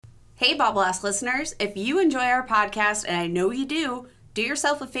Hey, Ball Blast listeners, if you enjoy our podcast, and I know you do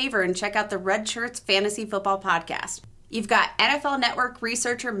yourself a favor and check out the Red Shirts Fantasy Football Podcast. You've got NFL Network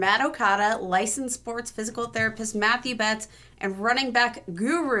researcher Matt Okada, licensed sports physical therapist Matthew Betts, and running back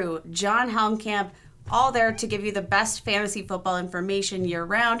guru John Helmkamp, all there to give you the best fantasy football information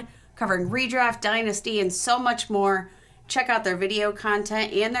year-round, covering redraft, dynasty, and so much more. Check out their video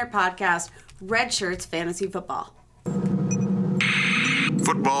content and their podcast, Red Shirts Fantasy Football.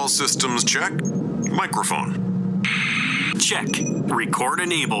 Football systems check. Microphone. Check. Record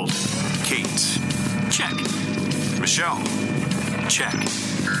enabled. Kate. Check. Michelle. Check.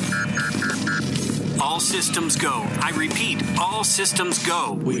 All systems go. I repeat, all systems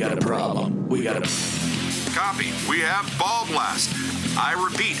go. We got a problem. Copy. We have Ball Blast. I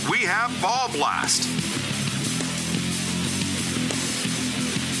repeat, we have Ball Blast.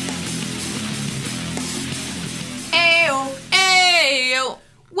 Ayo, ayo.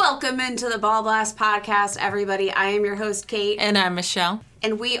 Welcome into the Ball Blast podcast, everybody. I am your host, Kate. And I'm Michelle.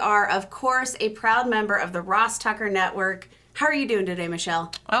 And we are, of course, a proud member of the Ross Tucker Network. How are you doing today,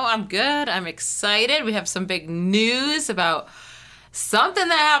 Michelle? Oh, I'm good. I'm excited. We have some big news about something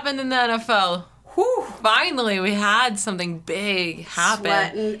that happened in the NFL. Whew. Finally, we had something big happen.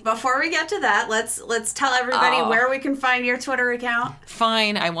 Sweating. Before we get to that, let's tell everybody where we can find your Twitter account.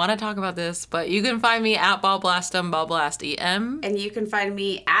 Fine, I want to talk about this, but you can find me at BallBlastem, BallBlastEM. And you can find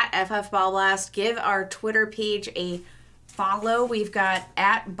me at FFBallblast. Give our Twitter page a follow. We've got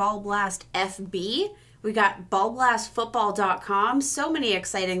at BallBlastFB. We got BallBlastFootball.com. So many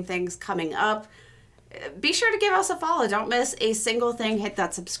exciting things coming up. Be sure to give us a follow. Don't miss a single thing. Hit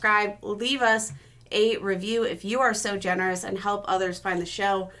that subscribe. Leave us a review if you are so generous and help others find the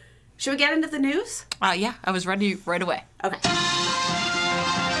show. Should we get into the news? Yeah, I was ready right away. Okay.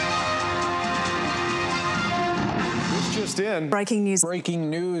 This just in. Breaking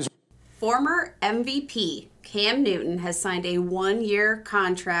news. Former MVP Cam Newton has signed a 1-year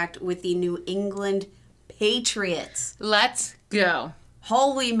contract with the New England Patriots. Let's go.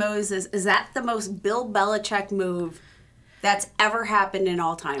 Holy Moses, is that the most Bill Belichick move that's ever happened in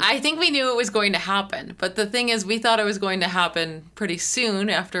all time? I think we knew it was going to happen, but the thing is, we thought it was going to happen pretty soon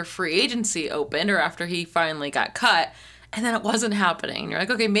after free agency opened or after he finally got cut, and then it wasn't happening. And you're like,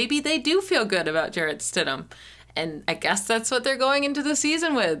 okay, maybe they do feel good about Jarrett Stidham, and I guess that's what they're going into the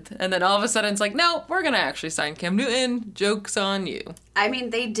season with. And then all of a sudden it's like, no, we're going to actually sign Cam Newton. Joke's on you. I mean,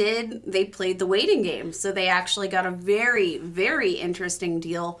 they played the waiting game, so they actually got a very, very interesting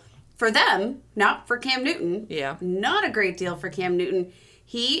deal for them, not for Cam Newton. Yeah. Not a great deal for Cam Newton.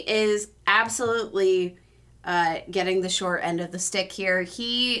 He is absolutely getting the short end of the stick here.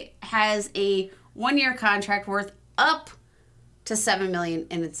 He has a 1-year contract worth up to $7 million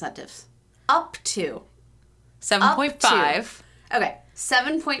in incentives. Up to. 7.5. Okay,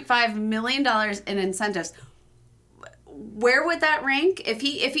 $7.5 million in incentives. Where would that rank if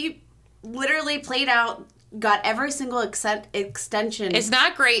he literally played out, got every single extension? It's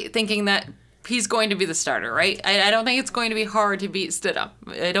not great thinking that he's going to be the starter, right? I don't think it's going to be hard to beat Stidham.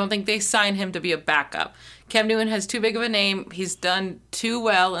 I don't think they sign him to be a backup. Cam Newton has too big of a name. He's done too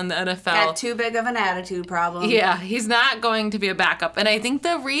well in the NFL. Got too big of an attitude problem. Yeah, he's not going to be a backup. And I think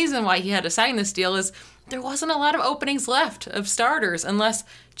the reason why he had to sign this deal is there wasn't a lot of openings left of starters unless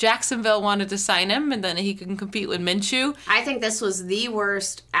Jacksonville wanted to sign him and then he can compete with Minshew. I think this was the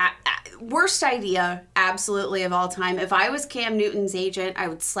worst idea, absolutely, of all time. If I was Cam Newton's agent, I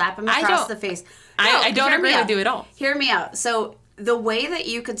would slap him across the face. I don't agree with you at all. Hear me out. So the way that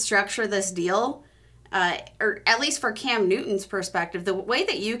you could structure this deal, or at least for Cam Newton's perspective, the way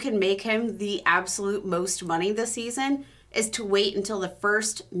that you can make him the absolute most money this season is to wait until the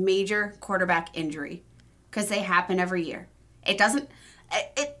first major quarterback injury. Because they happen every year.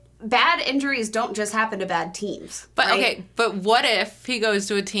 Bad injuries don't just happen to bad teams. But right? Okay, but what if he goes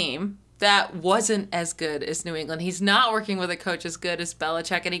to a team that wasn't as good as New England? He's not working with a coach as good as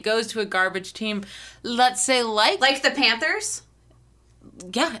Belichick, and he goes to a garbage team, let's say like the Panthers?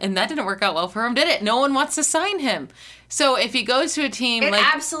 Yeah, and that didn't work out well for him, did it? No one wants to sign him. So if he goes to a team it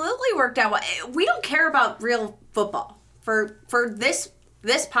absolutely worked out well. We don't care about real football. For this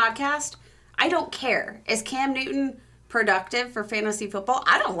podcast, I don't care. Is Cam Newton productive for fantasy football?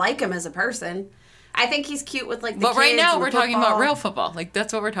 I don't like him as a person. I think he's cute with like the kids. But right now and we're talking about real football. Like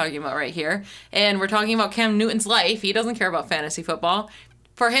that's what we're talking about right here. And we're talking about Cam Newton's life. He doesn't care about fantasy football.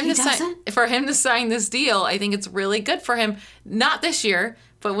 For him to sign this deal, I think it's really good for him. Not this year,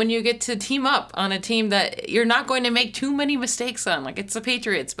 but when you get to team up on a team that you're not going to make too many mistakes on. Like it's the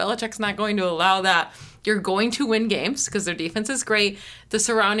Patriots. Belichick's not going to allow that. You're going to win games because their defense is great. The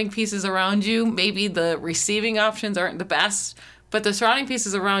surrounding pieces around you, maybe the receiving options aren't the best, But the surrounding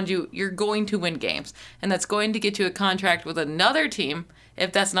pieces around you, you're going to win games. And that's going to get you a contract with another team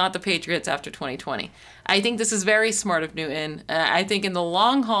if that's not the Patriots after 2020. I think this is very smart of Newton. I think in the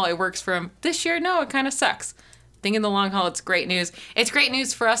long haul, it works for him. This year, no, it kind of sucks. I think in the long haul, it's great news. It's great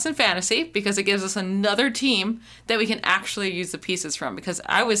news for us in fantasy because it gives us another team that we can actually use the pieces from. Because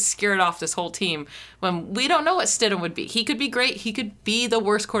I was scared off this whole team when we don't know what Stidham would be. He could be great. He could be the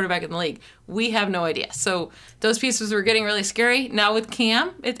worst quarterback in the league. We have no idea. So those pieces were getting really scary. Now with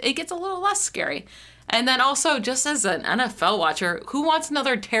Cam, it gets a little less scary. And then also, just as an NFL watcher, who wants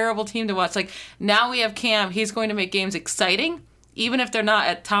another terrible team to watch? Like, now we have Cam. He's going to make games exciting. Even if they're not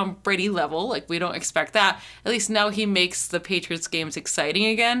at Tom Brady level, like we don't expect that, at least now he makes the Patriots games exciting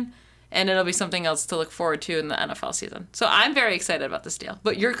again, and it'll be something else to look forward to in the NFL season. So I'm very excited about this deal,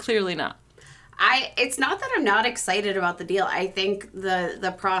 but you're clearly not. It's not that I'm not excited about the deal. I think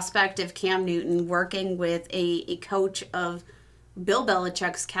the prospect of Cam Newton working with a coach of Bill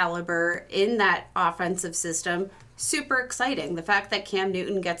Belichick's caliber in that offensive system, super exciting. The fact that Cam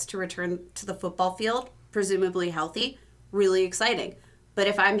Newton gets to return to the football field, presumably healthy, really exciting. But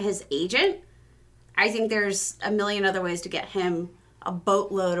if I'm his agent, I think there's a million other ways to get him a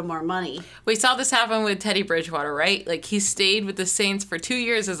boatload of more money. We saw this happen with Teddy Bridgewater, right? Like, he stayed with the Saints for 2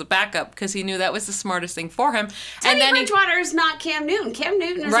 years as a backup because he knew that was the smartest thing for him. Teddy Bridgewater is not Cam Newton. Cam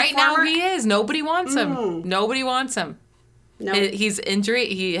Newton is right now he is. Nobody wants him. Nobody wants him. No. He's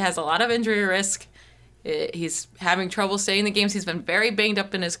injury. He has a lot of injury risk. He's having trouble staying in the games. He's been very banged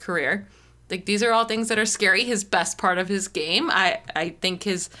up in his career. Like, these are all things that are scary. His best part of his game, I think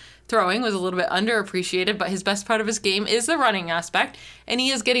his throwing was a little bit underappreciated, but his best part of his game is the running aspect, and he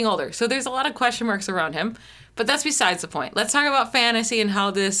is getting older. So there's a lot of question marks around him, but that's besides the point. Let's talk about fantasy and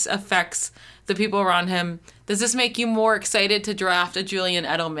how this affects the people around him. Does this make you more excited to draft a Julian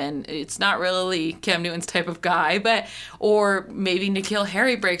Edelman? It's not really Cam Newton's type of guy, or maybe N'Keal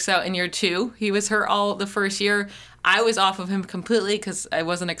Harry breaks out in year 2. He was hurt all the first year. I was off of him completely because I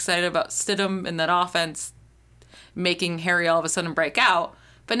wasn't excited about Stidham and that offense making Harry all of a sudden break out.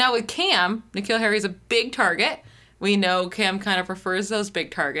 But now with Cam, N'Keal Harry's a big target. We know Cam kind of prefers those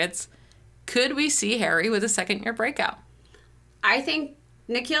big targets. Could we see Harry with a second-year breakout? I think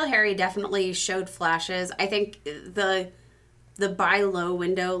N'Keal Harry definitely showed flashes. I think the buy low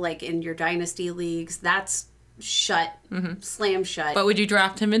window, like in your dynasty leagues, that's shut, slam shut. But would you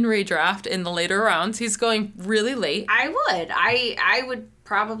draft him in redraft in the later rounds? He's going really late. I would. I would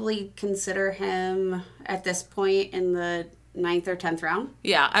probably consider him at this point in the 9th or 10th round.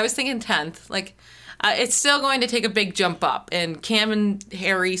 Yeah, I was thinking 10th. Like, it's still going to take a big jump up, and Cam and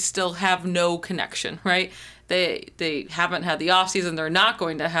Harry still have no connection, right? They haven't had the offseason. They're not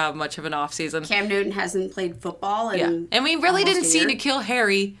going to have much of an offseason. Cam Newton hasn't played football. And we really didn't see N'Keal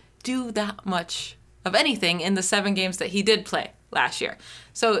Harry do that much of anything in the 7 games that he did play last year.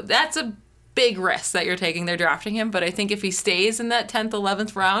 So that's a big risk that you're taking there drafting him. But I think if he stays in that 10th,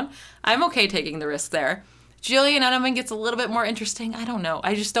 11th round, I'm okay taking the risk there. Julian Edelman gets a little bit more interesting. I don't know.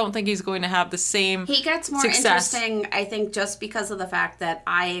 I just don't think he's going to have the same He gets more success. Interesting, I think, just because of the fact that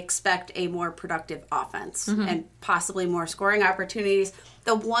I expect a more productive offense and possibly more scoring opportunities.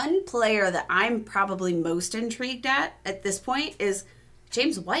 The one player that I'm probably most intrigued at this point is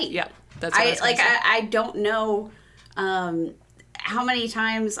James White. Yeah, that's what I was say. I don't know how many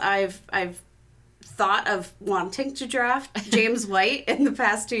times I've thought of wanting to draft James White in the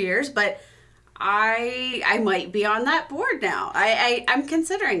past 2 years, but I might be on that board now. I'm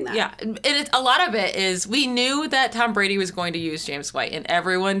considering that. Yeah, a lot of it is we knew that Tom Brady was going to use James White, and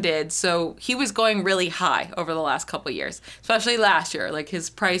everyone did. So he was going really high over the last couple of years, especially last year. Like,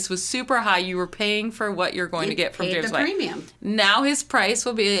 his price was super high. You were paying for what you're going to get from James White. Premium. Now his price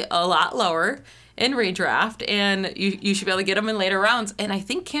will be a lot lower in redraft, and you should be able to get him in later rounds. And I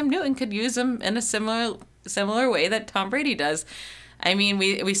think Cam Newton could use him in a similar way that Tom Brady does. I mean,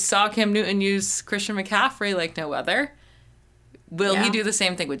 we saw Cam Newton use Christian McCaffrey like no other. Will he do the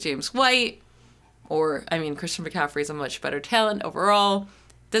same thing with James White? Or, I mean, Christian McCaffrey is a much better talent overall.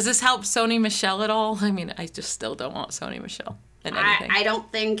 Does this help Sony Michel at all? I mean, I just still don't want Sony Michel in anything. I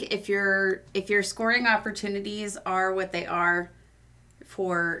don't think if your scoring opportunities are what they are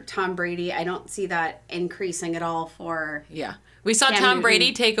for Tom Brady, I don't see that increasing at all for We saw Cam Tom Newton.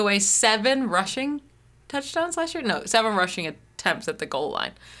 Brady take away 7 rushing touchdowns last year. No, 7 rushing attempts at the goal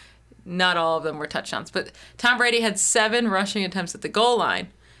line. Not all of them were touchdowns, but Tom Brady had 7 rushing attempts at the goal line.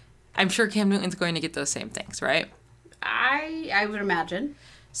 I'm sure Cam Newton's going to get those same things, right? I would imagine.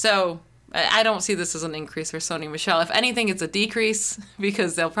 So I don't see this as an increase for Sony Michel. If anything, it's a decrease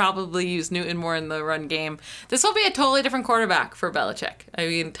because they'll probably use Newton more in the run game. This will be a totally different quarterback for Belichick. I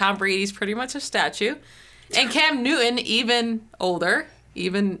mean, Tom Brady's pretty much a statue. And Cam Newton, even older,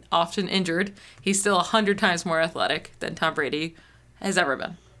 even often injured, he's still 100 times more athletic than Tom Brady has ever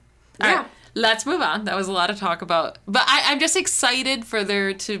been. All right, let's move on. That was a lot of talk about. But I'm just excited for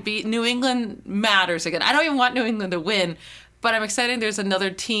there to be New England matters again. I don't even want New England to win, but I'm excited there's another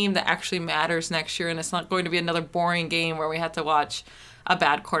team that actually matters next year, and it's not going to be another boring game where we have to watch a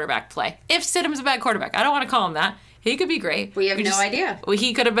bad quarterback play. If Stidham's a bad quarterback, I don't want to call him that. He could be great. We have no idea.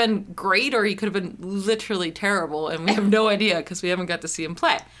 He could have been great, or he could have been literally terrible, and we have no idea because we haven't got to see him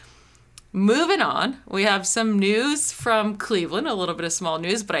play. Moving on, we have some news from Cleveland, a little bit of small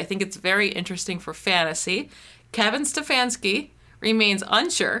news, but I think it's very interesting for fantasy. Kevin Stefanski remains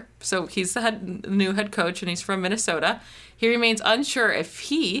unsure, so he's the new head coach, and he's from Minnesota. He remains unsure if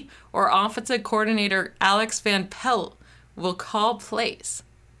he or offensive coordinator Alex Van Pelt will call plays.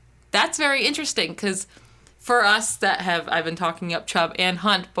 That's very interesting because for us that I've been talking up Chubb and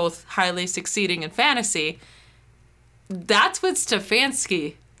Hunt, both highly succeeding in fantasy, that's with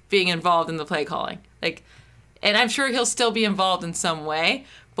Stefanski being involved in the play calling. And I'm sure he'll still be involved in some way,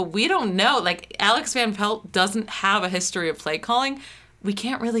 but we don't know. Alex Van Pelt doesn't have a history of play calling. We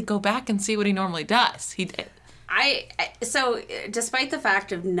can't really go back and see what he normally does. So despite the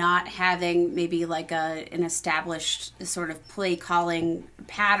fact of not having maybe an established sort of play calling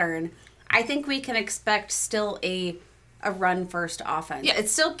pattern, I think we can expect still a run first offense. Yeah.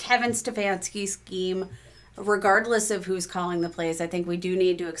 It's still Kevin Stefanski's scheme. Regardless of who's calling the plays, I think we do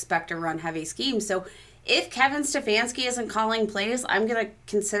need to expect a run-heavy scheme. So if Kevin Stefanski isn't calling plays, I'm going to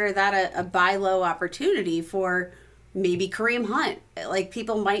consider that a buy low opportunity for maybe Kareem Hunt.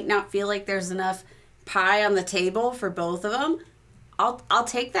 People might not feel like there's enough pie on the table for both of them. I'll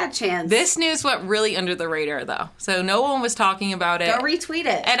take that chance. This news went really under the radar, though. So no one was talking about it. Go retweet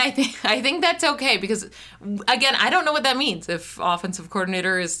it. And I think that's okay because, again, I don't know what that means. If offensive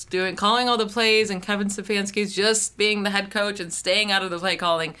coordinator is calling all the plays and Kevin Stefanski is just being the head coach and staying out of the play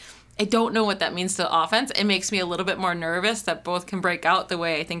calling, I don't know what that means to offense. It makes me a little bit more nervous that both can break out the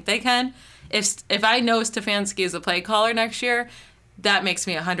way I think they can. If I know Stefanski is a play caller next year, that makes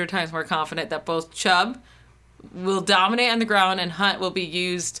me 100 times more confident that both Chubb will dominate on the ground and Hunt will be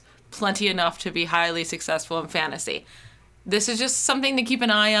used plenty enough to be highly successful in fantasy. This is just something to keep an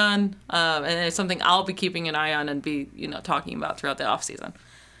eye on, and it's something I'll be keeping an eye on and be talking about throughout the offseason.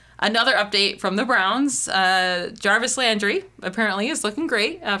 Another update from the Browns, Jarvis Landry apparently is looking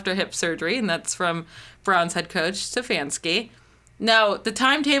great after hip surgery, and that's from Browns head coach Stefanski. Now, the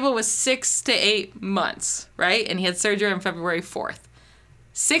timetable was 6 to 8 months, right? And he had surgery on February 4th.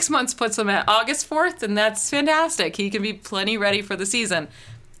 6 months puts him at August 4th, and that's fantastic. He can be plenty ready for the season.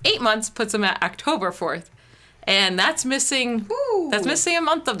 8 months puts him at October 4th, and that's missing. That's missing a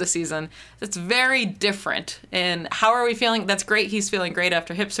month of the season. That's very different. And how are we feeling? That's great. He's feeling great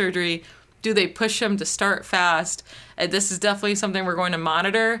after hip surgery. Do they push him to start fast? This is definitely something we're going to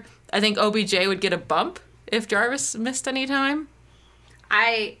monitor. I think OBJ would get a bump if Jarvis missed any time.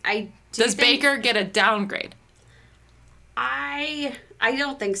 Does Baker get a downgrade? I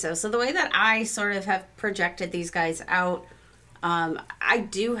don't think so. So the way that I sort of have projected these guys out, I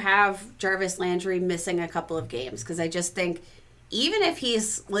do have Jarvis Landry missing a couple of games because I just think even if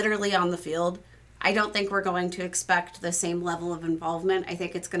he's literally on the field, I don't think we're going to expect the same level of involvement. I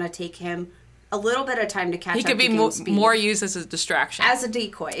think it's going to take him a little bit of time to catch up. He could be more used as a distraction. As a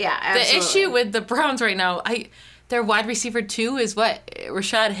decoy, yeah, absolutely. The issue with the Browns right now, their wide receiver 2 is what?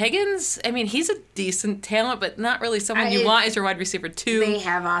 Rashad Higgins? I mean, he's a decent talent, but not really someone you want as your wide receiver 2. They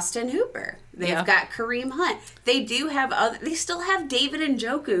have Austin Hooper. They've got Kareem Hunt. They do have they still have David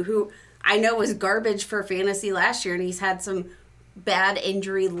Njoku, who I know was garbage for fantasy last year, and he's had some bad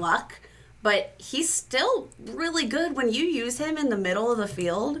injury luck, but he's still really good when you use him in the middle of the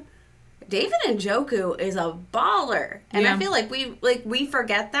field. David Njoku is a baller, and I feel like we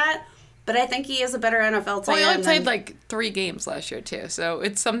forget that. But I think he is a better NFL tight end. Well, he only played 3 games last year, too. So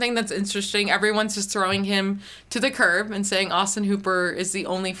it's something that's interesting. Everyone's just throwing him to the curb and saying Austin Hooper is the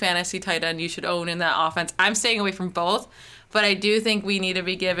only fantasy tight end you should own in that offense. I'm staying away from both. But I do think we need to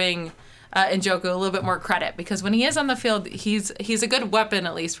be giving Njoku a little bit more credit. Because when he is on the field, he's a good weapon,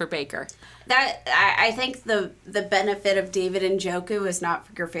 at least for Baker. I think the benefit of David Njoku is not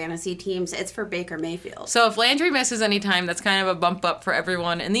for your fantasy teams. It's for Baker Mayfield. So if Landry misses any time, that's kind of a bump up for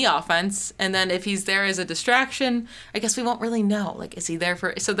everyone in the offense. And then if he's there as a distraction, I guess we won't really know. Is he there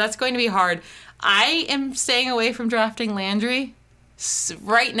for... So that's going to be hard. I am staying away from drafting Landry.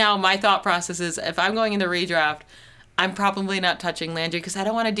 Right now, my thought process is if I'm going into redraft, I'm probably not touching Landry because I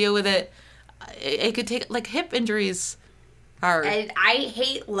don't want to deal with it. It could take... hip injuries... I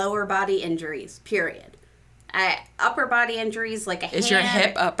hate lower body injuries, period. Upper body injuries like a hand. Is your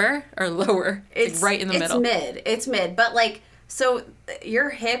hip upper or lower? It's right in the middle. It's mid. But like, so your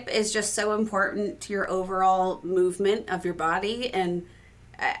hip is just so important to your overall movement of your body, and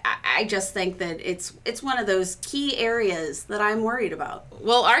I just think that it's one of those key areas that I'm worried about.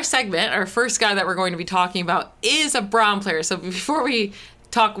 Well, our segment, our first guy that we're going to be talking about is a Brown player. So before we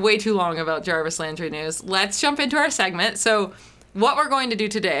talk way too long about Jarvis Landry news, let's jump into our segment. So what we're going to do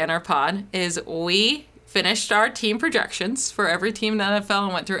today in our pod is we finished our team projections for every team in the NFL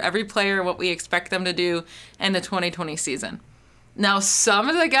and went through every player, what we expect them to do in the 2020 season. Now, some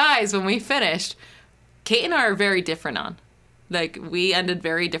of the guys, when we finished, Kate and I are very different on. Like, we ended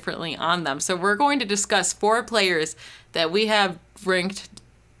very differently on them. So we're going to discuss 4 players that we have ranked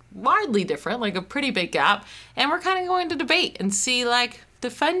widely different, like a pretty big gap. And we're kind of going to debate and see, like,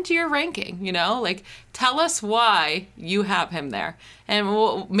 defend your ranking, you know? Like, tell us why you have him there.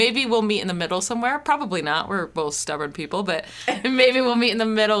 And maybe we'll meet in the middle somewhere. Probably not. We're both stubborn people. But maybe we'll meet in the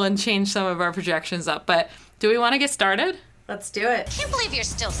middle and change some of our projections up. But do we want to get started? Let's do it. I can't believe you're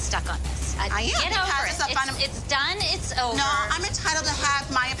still stuck on this. I am. Get over it. It's done. It's over. No, I'm entitled to have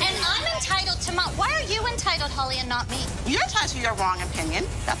my opinion. And I'm entitled to my... Why are you entitled, Holly, and not me? You're entitled to your wrong opinion.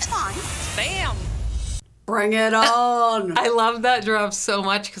 That's fine. Bam. Bring it on. I love that drop so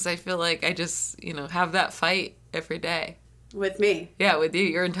much because I feel like I just, have that fight every day. With me. Yeah, with you.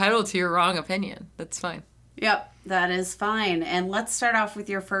 You're entitled to your wrong opinion. That's fine. Yep, that is fine. And let's start off with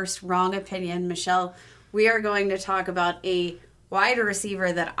your first wrong opinion, Michelle. We are going to talk about a wide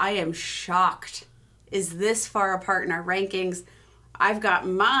receiver that I am shocked is this far apart in our rankings. I've got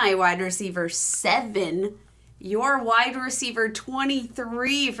my wide receiver 7, your wide receiver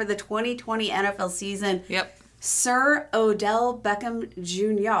 23 for the 2020 NFL season. Yep. Sir Odell Beckham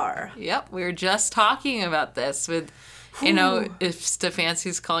Jr. Yep, we were just talking about this with, if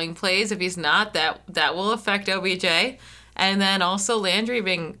Stefanski's calling plays. If he's not, that will affect OBJ. And then also Landry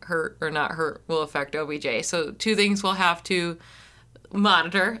being hurt or not hurt will affect OBJ. So 2 things we'll have to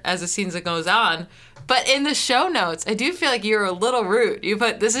monitor as the season goes on. But in the show notes, I do feel like you're a little rude. You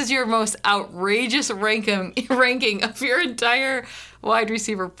put, this is your most outrageous ranking of your entire wide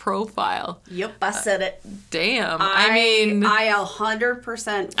receiver profile. Yep, I said it. Damn. I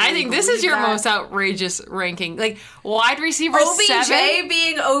 100%. I think this is your most outrageous ranking. Like, wide receiver 7?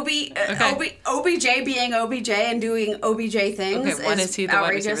 Being OBJ being OBJ and doing OBJ things. Okay, when is he the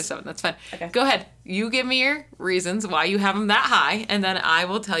wide receiver 7? That's fine. Okay. Go ahead. You give me your reasons why you have him that high, and then I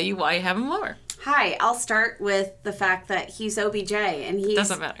will tell you why you have him lower. Hi, I'll start with the fact that he's OBJ, and he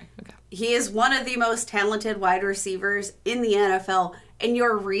doesn't matter. Okay. He is one of the most talented wide receivers in the NFL, and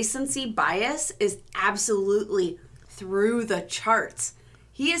your recency bias is absolutely through the charts.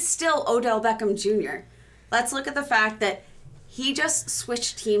 He is still Odell Beckham Jr. Let's look at the fact that he just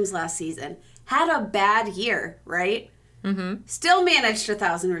switched teams last season, had a bad year, right? Mm-hmm. Still managed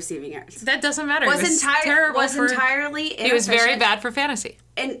 1,000 receiving yards. That doesn't matter. Was entirely inefficient. He was very bad for fantasy.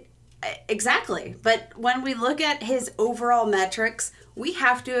 And exactly. But when we look at his overall metrics, we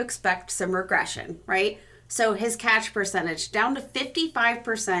have to expect some regression, right? So his catch percentage down to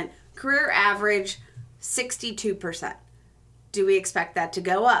 55%, career average 62%. Do we expect that to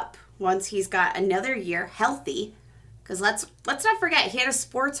go up once he's got another year healthy? Because let's not forget, he had a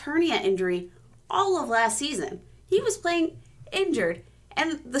sports hernia injury all of last season. He was playing injured,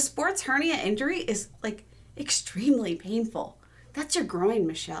 and the sports hernia injury is like extremely painful. That's your groin,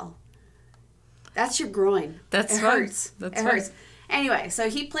 Michelle. That's your groin. It hurts. It hurts. Anyway, so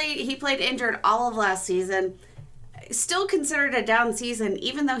he played injured all of last season. Still considered a down season,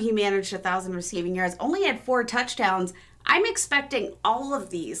 even though he managed 1,000 receiving yards. Only had 4 touchdowns. I'm expecting all of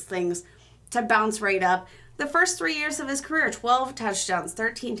these things to bounce right up. The first 3 years of his career, 12 touchdowns,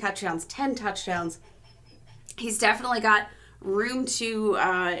 13 touchdowns, 10 touchdowns. He's definitely got room to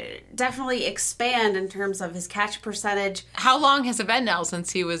definitely expand in terms of his catch percentage. How long has it been now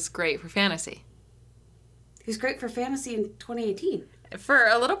since he was great for fantasy? He was great for fantasy in 2018. For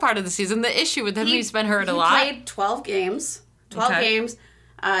a little part of the season. The issue with him, he's been hurt a lot. He played 12 games.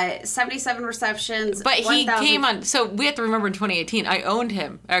 77 receptions. But he came on, so we have to remember in 2018, I owned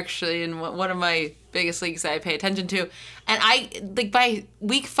him, actually, in one of my biggest leagues that I pay attention to. And by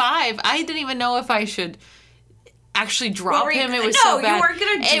week 5, I didn't even know if I should actually drop him. It was so bad. You weren't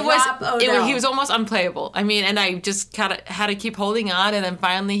going to drop Odell. He was almost unplayable. I mean, and I just had to keep holding on, and then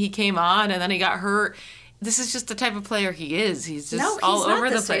finally he came on, and then he got hurt. This is just the type of player he is. He's just all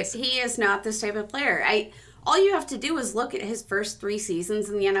over the place. He is not this type of player. All you have to do is look at his first 3 seasons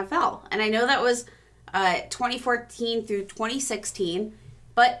in the NFL. And I know that was 2014 through 2016,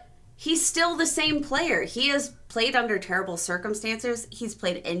 but he's still the same player. He has played under terrible circumstances. He's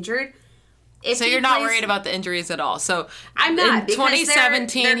played injured. So you're not worried about the injuries at all. So I'm not. In Because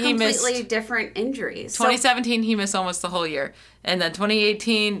 2017, they're he missed completely different injuries. 2017, he missed almost the whole year. And then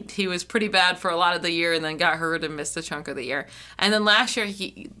 2018, he was pretty bad for a lot of the year and then got hurt and missed a chunk of the year. And then last year,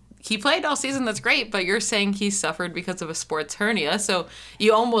 he played all season. That's great. But you're saying he suffered because of a sports hernia. So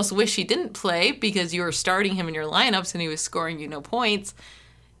you almost wish he didn't play because you were starting him in your lineups and he was scoring you no points.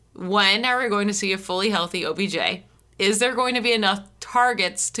 When are we going to see a fully healthy OBJ? Is there going to be enough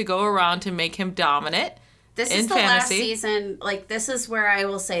targets to go around to make him dominant? This is the last season. Like, this is where I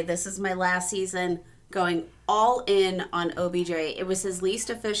will say this is my last season going all in on OBJ. It was his least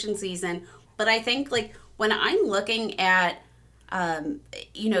efficient season. But I think, like, when I'm looking at,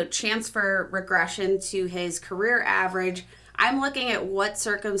 chance for regression to his career average, I'm looking at what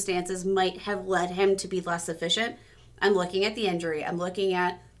circumstances might have led him to be less efficient. I'm looking at the injury. I'm looking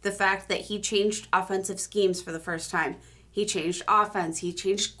at the fact that he changed offensive schemes for the first time. He changed offense. He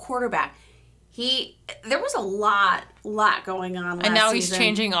changed quarterback. There was a lot going on last season. And now he's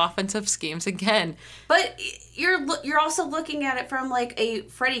changing offensive schemes again. But you're also looking at it from like a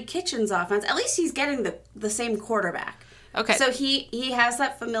Freddie Kitchens offense. At least he's getting the same quarterback. Okay. So he has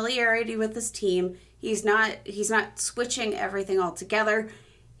that familiarity with his team. He's not switching everything altogether.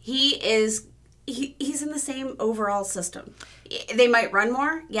 He's in the same overall system. They might run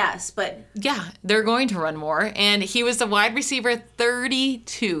more, yes, but... Yeah, they're going to run more. And he was the wide receiver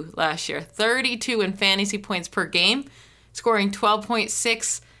 32 last year. 32 in fantasy points per game, scoring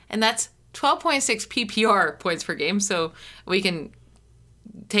 12.6. And that's 12.6 PPR points per game. So we can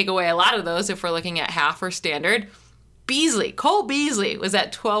take away a lot of those if we're looking at half or standard. Cole Beasley was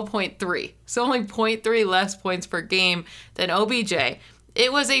at 12.3. So only 0.3 less points per game than OBJ.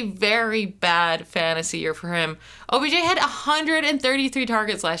 It was a very bad fantasy year for him. OBJ had 133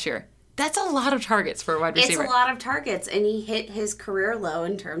 targets last year. That's a lot of targets for a wide receiver. It's a lot of targets, and he hit his career low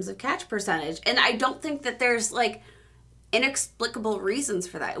in terms of catch percentage. And I don't think that there's, like, inexplicable reasons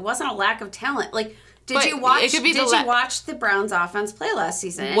for that. It wasn't a lack of talent. Like, did you watch the Browns offense play last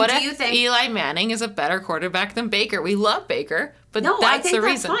season? What if Eli Manning is a better quarterback than Baker? We love Baker, but no, that's the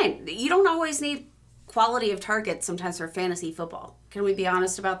reason. No, I think that's fine. You don't always need quality of targets sometimes for fantasy football. Can we be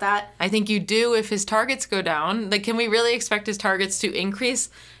honest about that? I think you do if his targets go down. Like, can we really expect his targets to increase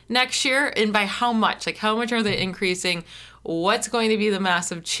next year? And by how much? Like, how much are they increasing? What's going to be the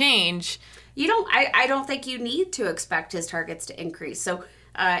massive change? I don't think you need to expect his targets to increase. So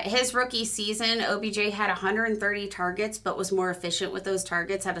his rookie season, OBJ had 130 targets, but was more efficient with those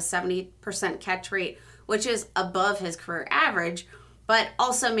targets, had a 70% catch rate, which is above his career average, but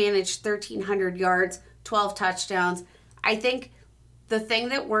also managed 1,300 yards, 12 touchdowns. I think the thing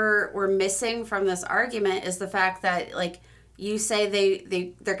that we're missing from this argument is the fact that, like, you say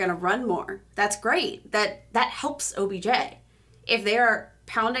they're going to run more. That's great. That helps OBJ. If they are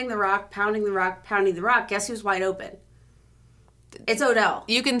pounding the rock, guess who's wide open? It's Odell.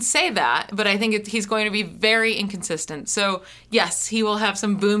 You can say that, but I think he's going to be very inconsistent. So, yes, he will have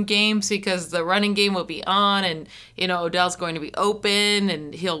some boom games because the running game will be on and, Odell's going to be open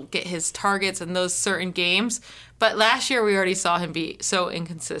and he'll get his targets in those certain games. But last year, we already saw him be so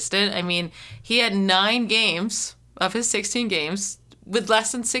inconsistent. I mean, he had 9 games of his 16 games with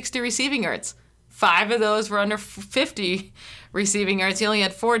less than 60 receiving yards. 5 of those were under 50 receiving yards. He only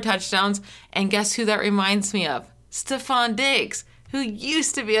had 4 touchdowns. And guess who that reminds me of? Stefon Diggs, who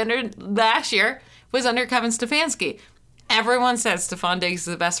used to be last year, was under Kevin Stefanski. Everyone says Stefon Diggs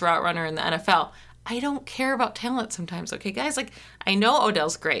is the best route runner in the NFL. I don't care about talent sometimes, okay, guys? Like, I know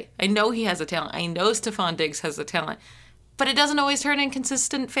Odell's great. I know he has the talent. I know Stefon Diggs has the talent. But it doesn't always turn in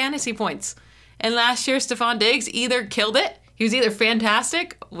consistent fantasy points. And last year, Stefon Diggs either killed it, he was either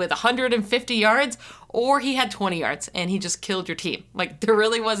fantastic with 150 yards, or he had 20 yards, and he just killed your team. Like, there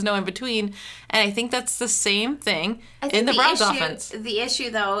really was no in between. And I think that's the same thing in the Browns offense. The issue,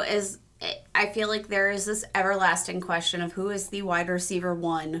 though, is I feel like there is this everlasting question of who is the wide receiver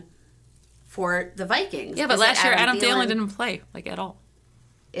 1 for the Vikings. Yeah, but last year, Adam Thielen didn't play, like, at all.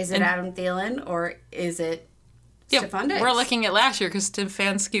 Is it Adam Thielen, or is it Stefon Diggs? We're looking at last year because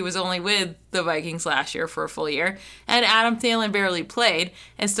Stefanski was only with the Vikings last year for a full year, and Adam Thielen barely played,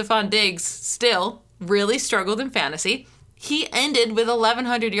 and Stefon Diggs still really struggled in fantasy. He ended with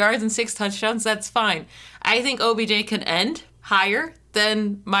 1,100 yards and 6 touchdowns. That's fine. I think OBJ can end higher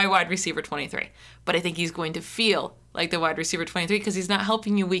than my wide receiver 23, but I think he's going to feel like the wide receiver 23 because he's not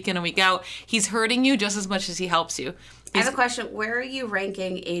helping you week in and week out. He's hurting you just as much as he helps you. I have a question. Where are you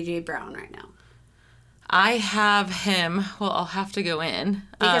ranking A.J. Brown right now? I have him. Well, I'll have to go in.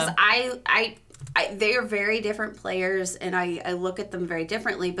 Because they are very different players, and I look at them very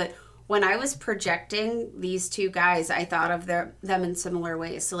differently. But when I was projecting these two guys, I thought of them in similar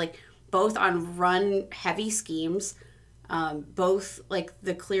ways. So, like, both on run-heavy schemes, both like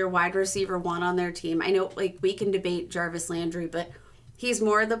the clear wide receiver one on their team. I know like we can debate Jarvis Landry, but he's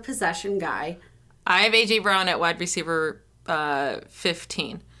more the possession guy. I have A.J. Brown at wide receiver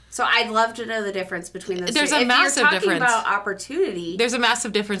 15. So I'd love to know the difference between those There's two. a massive if you're talking difference. about opportunity. There's a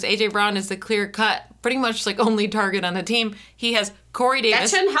massive difference. A.J. Brown is the clear cut, pretty much like only target on the team. He has Corey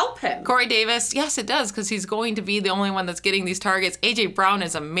Davis. That shouldn't help him. Corey Davis, yes, it does, because he's going to be the only one that's getting these targets. A.J. Brown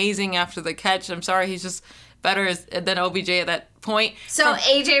is amazing after the catch. I'm sorry, he's just better than OBJ at that point. So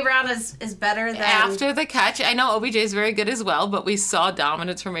A.J. Brown is better than... After the catch, I know OBJ is very good as well, but we saw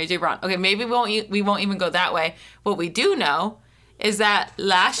dominance from A.J. Brown. Okay, maybe we won't even go that way. What we do know is that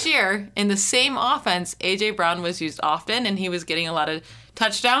last year, in the same offense, A.J. Brown was used often, and he was getting a lot of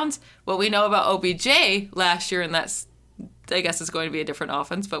touchdowns. What we know about OBJ last year, and that's, I guess it's going to be a different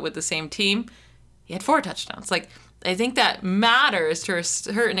offense, but with the same team, he had 4 touchdowns. Like, I think that matters to a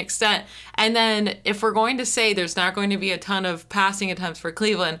certain extent. And then if we're going to say there's not going to be a ton of passing attempts for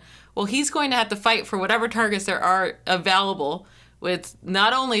Cleveland, well, he's going to have to fight for whatever targets there are available with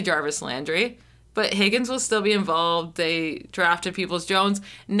not only Jarvis Landry, but Higgins will still be involved. They drafted Peoples-Jones.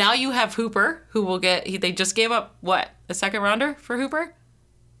 Now you have Hooper, who will get... they just gave up, what, a second rounder for Hooper?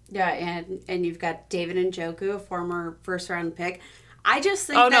 Yeah, and you've got David Njoku, a former first-round pick. I just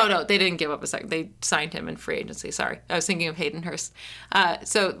think No, they didn't give up a second. They signed him in free agency. Sorry. I was thinking of Hayden Hurst.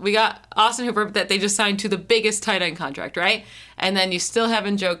 So we got Austin Hooper that they just signed to the biggest tight end contract, right? And then you still have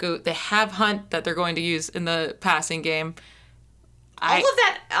Njoku. They have Hunt that they're going to use in the passing game.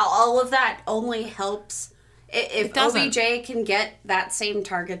 All of that only helps if doesn't. OBJ can get that same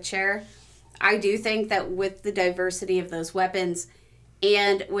target share. I do think that with the diversity of those weapons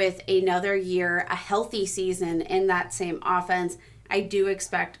and with another year, a healthy season in that same offense, I do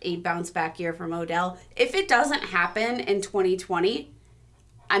expect a bounce back year from Odell. If it doesn't happen in 2020,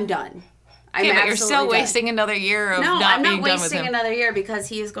 I'm done. But you're still wasting another year of not being done with him. No, I'm not wasting another year because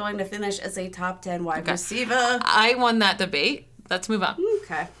he is going to finish as a top 10 wide receiver. I won that debate. Let's move on.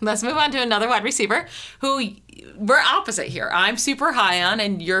 Okay. Let's move on to another wide receiver who we're opposite here. I'm super high on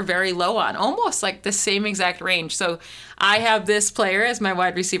and you're very low on. Almost like the same exact range. So I have this player as my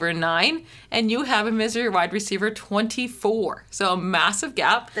wide receiver 9 and you have him as your wide receiver 24. So a massive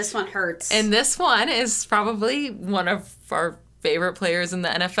gap. This one hurts. And this one is probably one of our favorite players in the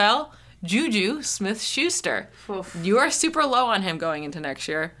NFL, Juju Smith-Schuster. Oof. You are super low on him going into next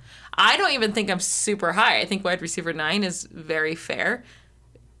year. I don't even think I'm super high. I think wide receiver 9 is very fair.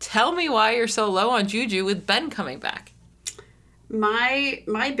 Tell me why you're so low on Juju with Ben coming back. My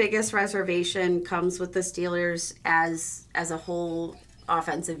biggest reservation comes with the Steelers as a whole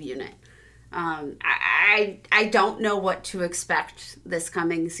offensive unit. I don't know what to expect this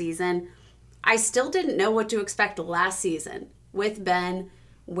coming season. I still didn't know what to expect last season with Ben,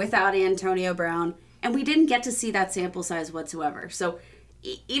 without Antonio Brown, and we didn't get to see that sample size whatsoever. So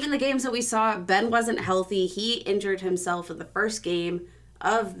even the games that we saw, Ben wasn't healthy. He injured himself in the first game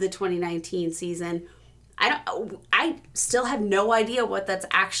of the 2019 season. I still have no idea what that's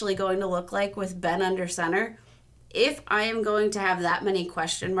actually going to look like with Ben under center. If I am going to have that many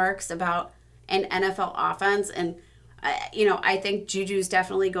question marks about an NFL offense, and I think Juju's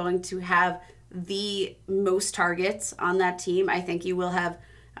definitely going to have the most targets on that team. I think you will have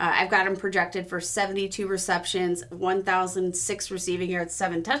I've got him projected for 72 receptions, 1,006 receiving yards,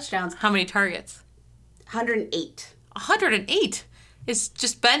 7 touchdowns. How many targets? 108. 108? Is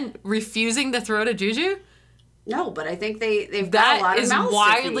just Ben refusing to throw to Juju? No, but I think they've got a lot of mouths to feed. That is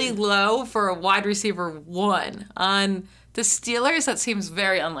wildly low for a wide receiver 1. On the Steelers, that seems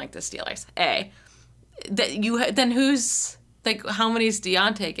very unlike the Steelers. Then who's, like, how many is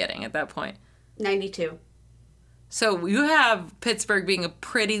Deontay getting at that point? 92. So you have Pittsburgh being a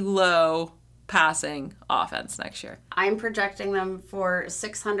pretty low passing offense next year. I'm projecting them for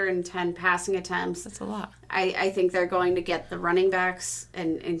 610 passing attempts. That's a lot. I think they're going to get the running backs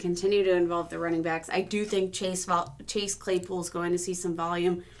and continue to involve the running backs. I do think Chase Claypool is going to see some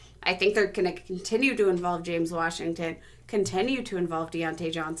volume. I think they're going to continue to involve James Washington, continue to involve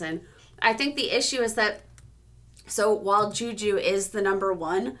Deontay Johnson. I think the issue is that, so while Juju is the number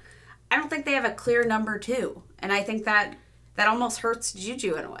 1, I don't think they have a clear number 2. And I think that almost hurts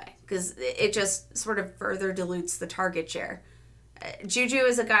Juju in a way because it just sort of further dilutes the target share. Juju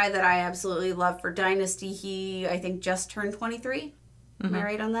is a guy that I absolutely love for Dynasty. He, I think, just turned 23. Am I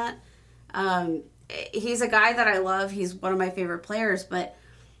right on that? He's a guy that I love. He's one of my favorite players, but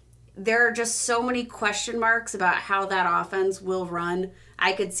there are just so many question marks about how that offense will run.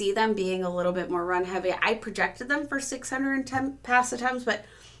 I could see them being a little bit more run heavy. I projected them for 610 pass attempts, but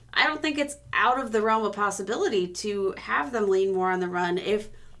I don't think it's out of the realm of possibility to have them lean more on the run if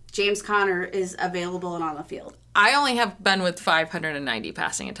James Conner is available and on the field. I only have Ben with 590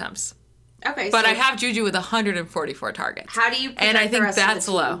 passing attempts. Okay. But I have Juju with 144 targets. How do you protect And I think the rest of the that's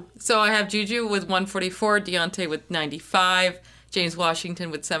team? low. So I have Juju with 144, Deontay with 95, James Washington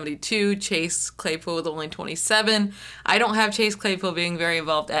with 72, Chase Claypool with only 27. I don't have Chase Claypool being very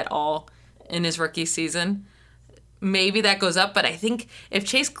involved at all in his rookie season. Maybe that goes up, but I think if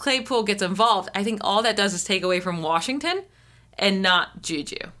Chase Claypool gets involved, I think all that does is take away from Washington and not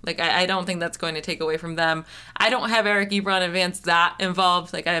Juju. Like, I don't think that's going to take away from them. I don't have Eric Ebron and Vance that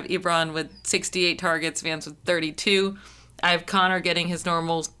involved. Like, I have Ebron with 68 targets, Vance with 32. I have Connor getting his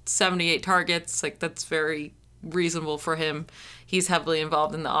normal 78 targets. Like, that's very reasonable for him. He's heavily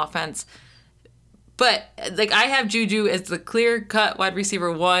involved in the offense. But, like, I have Juju as the clear-cut wide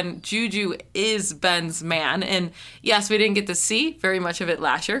receiver 1. Juju is Ben's man. And, yes, we didn't get to see very much of it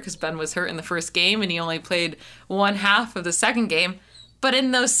last year because Ben was hurt in the first game and he only played one half of the second game. But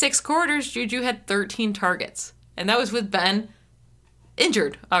in those 6 quarters, Juju had 13 targets. And that was with Ben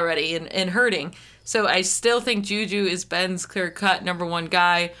injured already and hurting. So I still think Juju is Ben's clear-cut number 1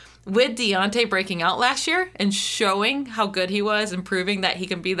 guy. With Deontay breaking out last year and showing how good he was and proving that he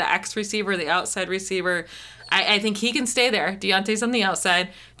can be the X receiver, the outside receiver, I think he can stay there. Deontay's on the outside,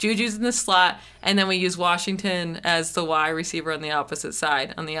 Juju's in the slot, and then we use Washington as the Y receiver on the opposite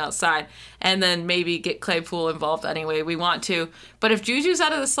side, on the outside, and then maybe get Claypool involved anyway we want to. But if Juju's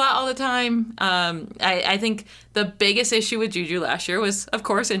out of the slot all the time, I think the biggest issue with Juju last year was, of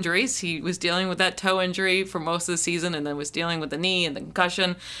course, injuries. He was dealing with that toe injury for most of the season and then was dealing with the knee and the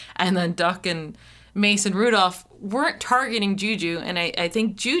concussion, and then Duck and Mason Rudolph weren't targeting Juju, and I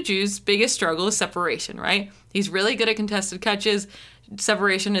think Juju's biggest struggle is separation, right? He's really good at contested catches.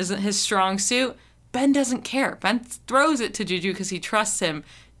 Separation isn't his strong suit. Ben doesn't care. Ben throws it to Juju because he trusts him.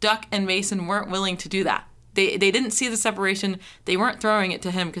 Duck and Mason weren't willing to do that. They didn't see the separation. They weren't throwing it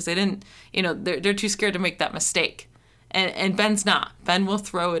to him because they didn't, they're too scared to make that mistake. And Ben's not. Ben will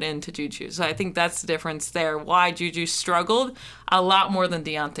throw it into Juju. So I think that's the difference there. Why Juju struggled a lot more than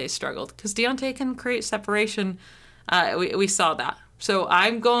Deontay struggled. Because Deontay can create separation. We saw that. So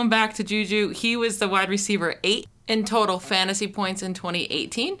I'm going back to Juju. He was the wide receiver 8 in total fantasy points in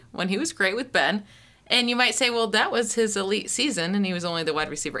 2018 when he was great with Ben. And you might say, well, that was his elite season and he was only the wide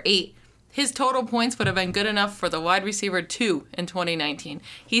receiver 8. His total points would have been good enough for the wide receiver 2 in 2019.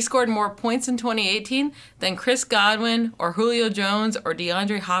 He scored more points in 2018 than Chris Godwin or Julio Jones or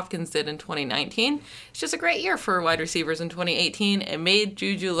DeAndre Hopkins did in 2019. It's just a great year for wide receivers in 2018. It made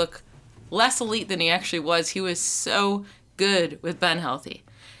Juju look less elite than he actually was. He was so good with Ben healthy.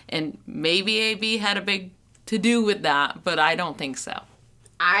 And maybe AB had a big to-do with that, but I don't think so.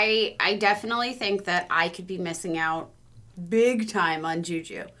 I definitely think that I could be missing out big time on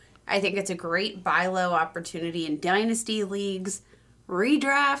Juju. I think it's a great buy low opportunity in dynasty leagues,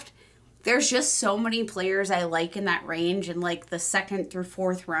 redraft. There's just so many players I like in that range in like the 2nd through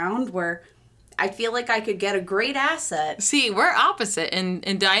 4th round where I feel like I could get a great asset. See, we're opposite.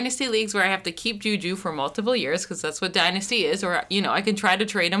 In dynasty leagues where I have to keep Juju for multiple years because that's what dynasty is, or, I can try to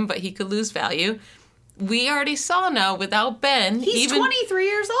trade him, but he could lose value. We already saw now without Ben. He's 23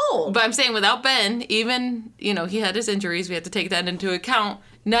 years old. But I'm saying without Ben, even, he had his injuries. We had to take that into account.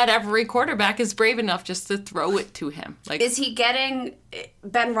 Not every quarterback is brave enough just to throw it to him. Like, is he getting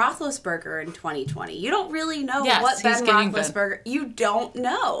Ben Roethlisberger in 2020? You don't really know what he's Ben getting Roethlisberger. You don't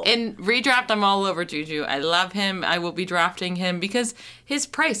know. In redraft, I'm all over Juju. I love him. I will be drafting him because his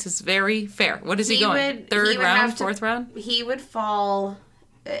price is very fair. What is he going? 3rd round, 4th round? He would fall.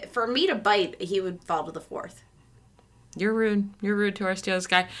 For me to bite, he would fall to the 4th. You're rude. You're rude to our Steelers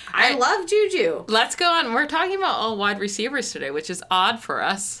guy. I love Juju. Let's go on. We're talking about all wide receivers today, which is odd for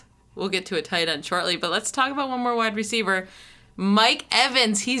us. We'll get to a tight end shortly, but let's talk about one more wide receiver. Mike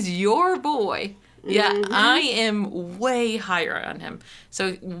Evans. He's your boy. Yeah, I am way higher on him.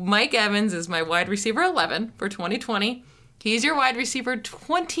 So Mike Evans is my wide receiver 11 for 2020. He's your wide receiver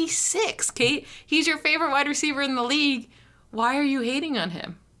 26, Kate. He's your favorite wide receiver in the league. Why are you hating on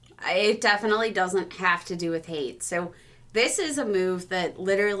him? It definitely doesn't have to do with hate. So this is a move that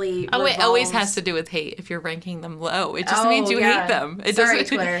literally it always has to do with hate if you're ranking them low. It just means you hate them. It Sorry,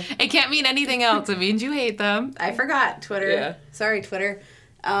 doesn't, Twitter. It can't mean anything else. It means you hate them. I forgot, Twitter. Yeah. Sorry, Twitter.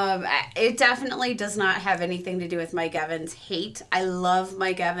 It definitely does not have anything to do with Mike Evans' hate. I love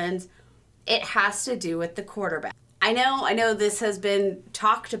Mike Evans. It has to do with the quarterback. I know this has been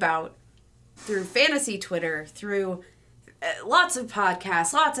talked about through fantasy Twitter, through lots of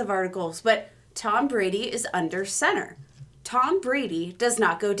podcasts, lots of articles, but Tom Brady is under center. Tom Brady does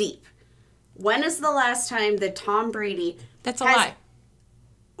not go deep. When is the last time that Tom Brady... That's a lie.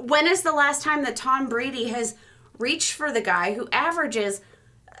 When is the last time that Tom Brady has reached for the guy who averages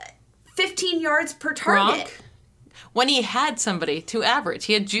 15 yards per target. Gronk, when he had somebody to average.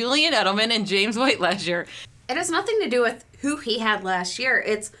 He had Julian Edelman and James White last year. It has nothing to do with who he had last year.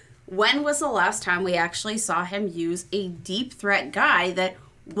 It's when was the last time we actually saw him use a deep threat guy that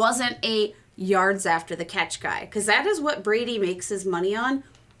wasn't a yards after the catch guy? Because that is what Brady makes his money on.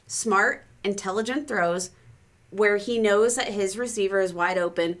 Smart, intelligent throws where he knows that his receiver is wide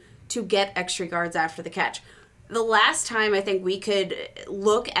open to get extra yards after the catch. The last time I think we could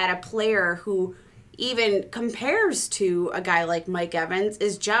look at a player who even compares to a guy like Mike Evans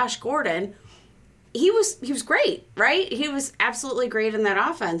is Josh Gordon. He was great, right? He was absolutely great in that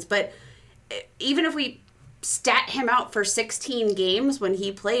offense. But even if we stat him out for 16 games when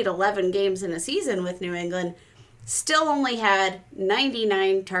he played 11 games in a season with New England, still only had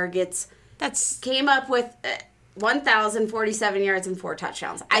 99 targets. Came up with 1,047 yards and 4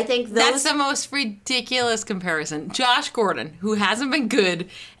 touchdowns. I think that's the most ridiculous comparison. Josh Gordon, who hasn't been good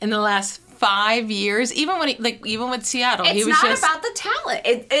in the last 5 years, even with Seattle, it's he was not about the talent.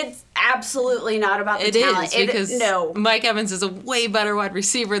 It's absolutely not about the talent. It is because Mike Evans is a way better wide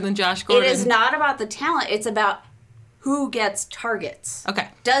receiver than Josh Gordon. It is not about the talent. It's about who gets targets. Okay.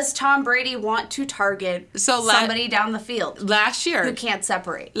 Does Tom Brady want to target somebody down the field? Last year, who can't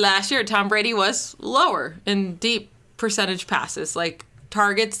separate. Last year, Tom Brady was lower in deep percentage passes, like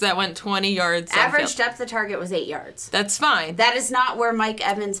targets that went 20 yards. Average depth of target was 8 yards. That's fine. That is not where Mike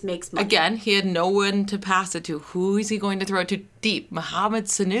Evans makes money. Again, he had no one to pass it to. Who is he going to throw to deep? Mohamed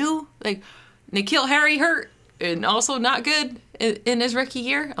Sanu? Like, N'Keal Harry hurt and also not good in his rookie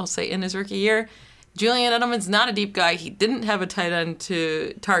year. I'll say in his rookie year. Julian Edelman's not a deep guy. He didn't have a tight end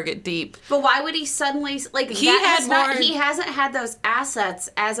to target deep. But why would he suddenly he hasn't had those assets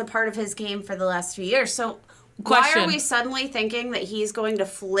as a part of his game for the last few years. So why are we suddenly thinking that he's going to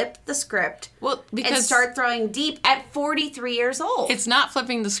flip the script and start throwing deep at 43 years old? It's not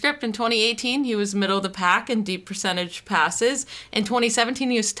flipping the script. In 2018, he was middle of the pack in deep percentage passes. In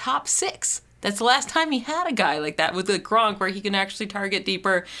 2017, he was top 6. That's the last time he had a guy like that with the Gronk where he can actually target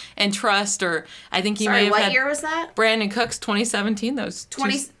deeper and trust. Or I think he may have had... what year was that? Brandon Cooks, 2017. That was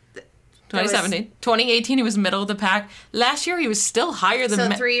 2017. 2018, he was middle of the pack. Last year, he was still higher than...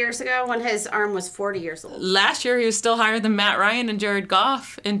 So 3 years ago when his arm was 40 years old. Last year, he was still higher than Matt Ryan and Jared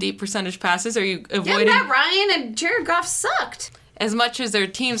Goff in deep percentage passes. Are you avoiding... Yeah, Matt Ryan and Jared Goff sucked. As much as their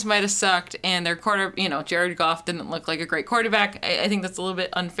teams might have sucked and their Jared Goff didn't look like a great quarterback, I think that's a little bit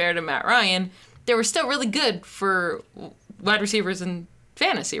unfair to Matt Ryan. They were still really good for wide receivers in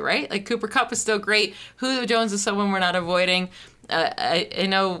fantasy, right? Like Cooper Kupp is still great. Julio Jones is someone we're not avoiding. I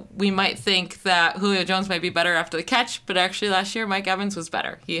know we might think that Julio Jones might be better after the catch, but actually last year Mike Evans was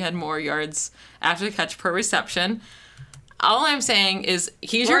better. He had more yards after the catch per reception. All I'm saying is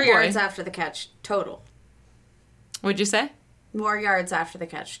he's your boy. More yards after the catch total. What'd you say? More yards after the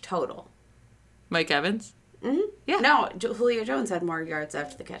catch total. Mike Evans? Mm-hmm. Yeah. No, Julio Jones had more yards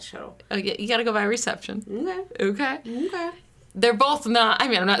after the catch total. Oh, yeah, you got to go by reception. Okay. They're both not... I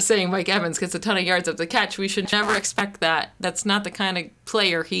mean, I'm not saying Mike Evans gets a ton of yards after the catch. We should never expect that. That's not the kind of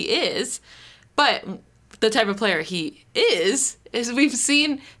player he is. But the type of player he is we've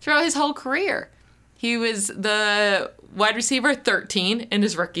seen throughout his whole career. He was the wide receiver 13 in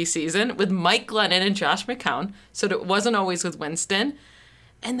his rookie season with Mike Glennon and Josh McCown. So it wasn't always with Winston.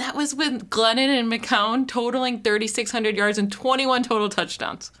 And that was with Glennon and McCown totaling 3,600 yards and 21 total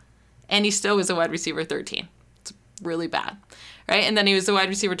touchdowns. And he still was a wide receiver 13. It's really bad, right? And then he was the wide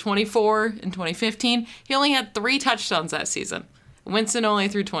receiver 24 in 2015. He only had 3 touchdowns that season. Winston only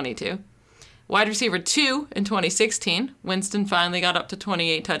threw 22. Wide receiver 2 in 2016. Winston finally got up to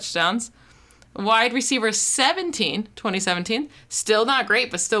 28 touchdowns. Wide receiver 17, 2017, still not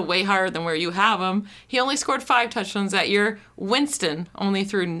great, but still way higher than where you have him. He only scored 5 touchdowns that year. Winston only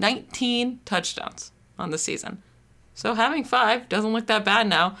threw 19 touchdowns on the season. So having 5 doesn't look that bad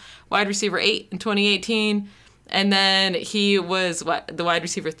now. Wide receiver 8 in 2018. And then he was, the wide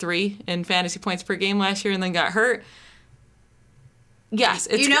receiver 3 in fantasy points per game last year and then got hurt. Yes.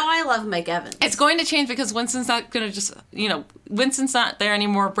 I love Mike Evans. It's going to change because Winston's not going to just, Winston's not there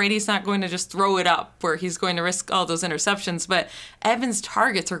anymore. Brady's not going to just throw it up where he's going to risk all those interceptions. But Evans'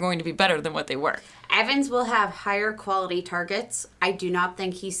 targets are going to be better than what they were. Evans will have higher quality targets. I do not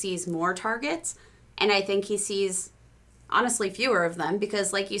think he sees more targets. And I think he sees, honestly, fewer of them.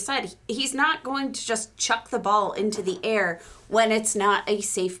 Because like you said, he's not going to just chuck the ball into the air when it's not a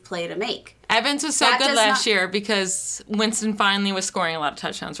safe play to make. Evans was so good last year because Winston finally was scoring a lot of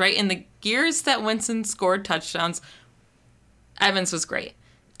touchdowns, right? In the years that Winston scored touchdowns, Evans was great.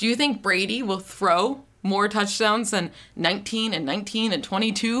 Do you think Brady will throw more touchdowns than 19 and 19 and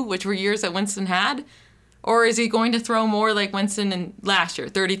 22, which were years that Winston had? Or is he going to throw more like Winston in last year,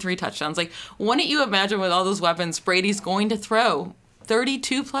 33 touchdowns? Like, wouldn't you imagine with all those weapons, Brady's going to throw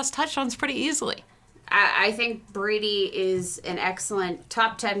 32-plus touchdowns pretty easily? I think Brady is an excellent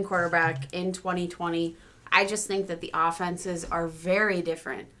top 10 quarterback in 2020. I just think that the offenses are very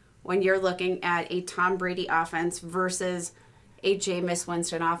different when you're looking at a Tom Brady offense versus a Jameis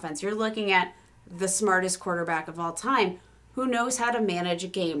Winston offense. You're looking at the smartest quarterback of all time who knows how to manage a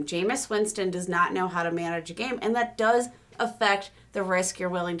game. Jameis Winston does not know how to manage a game, and that does affect the risk you're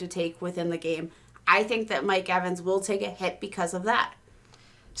willing to take within the game. I think that Mike Evans will take a hit because of that.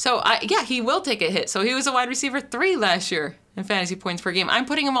 So, he will take a hit. So he was a wide receiver 3 last year in fantasy points per game. I'm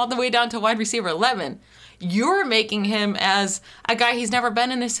putting him all the way down to wide receiver 11. You're making him as a guy he's never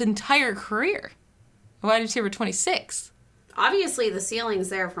been in his entire career. Wide receiver 26. Obviously, the ceiling's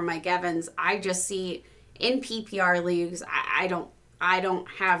there for Mike Evans. I just see in PPR leagues, I don't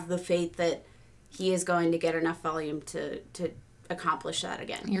have the faith that he is going to get enough volume to accomplish that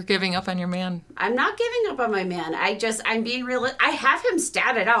again. You're giving up on your man. I'm not giving up on my man. I'm being real. I have him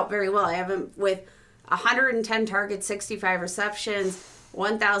statted out very well. I have him with 110 targets, 65 receptions,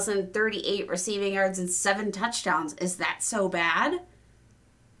 1,038 receiving yards, and 7 touchdowns. Is that so bad?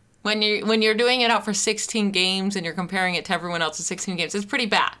 When you're doing it out for 16 games and you're comparing it to everyone else's 16 games, it's pretty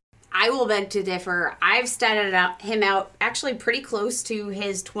bad. I will beg to differ. I've statted him out actually pretty close to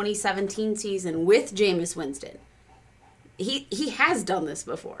his 2017 season with Jameis Winston. He has done this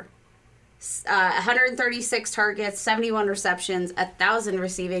before. 136 targets, 71 receptions, 1,000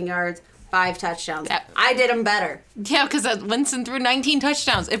 receiving yards, 5 touchdowns. I did him better. Yeah, because Winston threw 19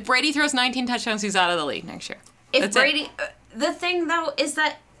 touchdowns. If Brady throws 19 touchdowns, he's out of the league next year. The thing, though, is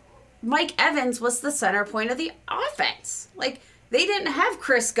that Mike Evans was the center point of the offense. Like, they didn't have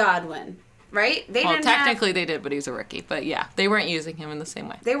Chris Godwin, right? They did, but he was a rookie. But yeah, they weren't using him in the same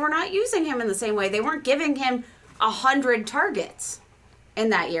way. They were not using him in the same way. They weren't giving him 100 targets in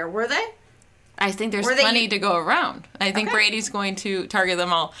that year, were they? I think there's plenty to go around. I think Brady's going to target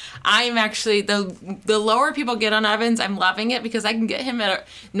them all. I'm actually, the lower people get on Evans, I'm loving it because I can get him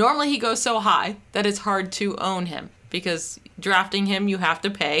normally he goes so high that it's hard to own him because drafting him, you have to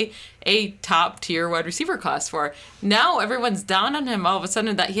pay a top-tier wide receiver cost for. Now everyone's down on him all of a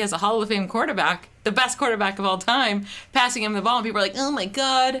sudden that he has a Hall of Fame quarterback, the best quarterback of all time, passing him the ball, and people are like, oh my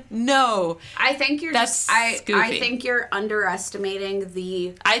God, no. I think you're goofy. I think you're underestimating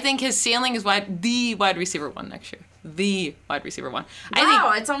I think his ceiling is the wide receiver 1 next year. The wide receiver 1.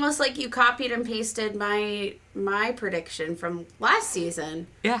 Wow, it's almost like you copied and pasted my prediction from last season.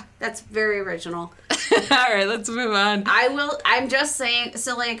 Yeah. That's very original. All right, let's move on. I'm just saying,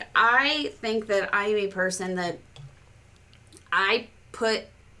 so like, I think that I'm a person that I put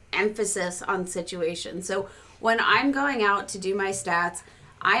emphasis on situations. So when I'm going out to do my stats,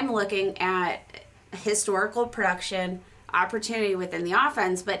 I'm looking at historical production, opportunity within the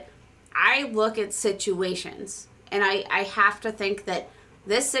offense, but I look at situations. And I have to think that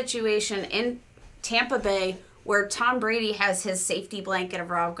this situation in Tampa Bay, where Tom Brady has his safety blanket of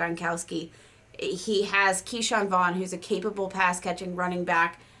Rob Gronkowski, he has Keyshawn Vaughn, who's a capable pass-catching running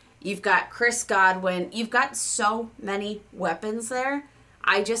back. You've got Chris Godwin. You've got so many weapons there.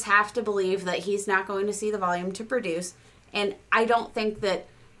 I just have to believe that he's not going to see the volume to produce. And I don't think that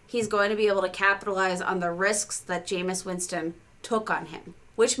he's going to be able to capitalize on the risks that Jameis Winston took on him,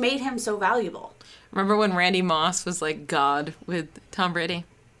 which made him so valuable. Remember when Randy Moss was like God with Tom Brady?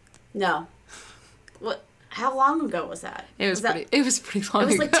 No. What? How long ago was that? It was pretty long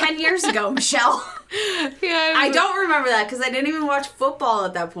ago. It was like 10 years ago, Michelle. Yeah. I don't remember that because I didn't even watch football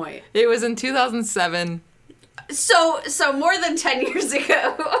at that point. It was in 2007. So more than 10 years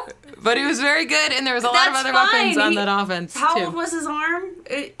ago. But he was very good, and there was a lot of other weapons on that offense, How old was his arm?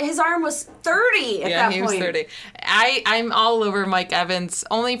 His arm was 30 at that point. Yeah, he was 30. I'm all over Mike Evans,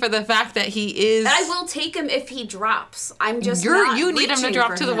 only for the fact that he is... I will take him if he drops. I'm just not You need him to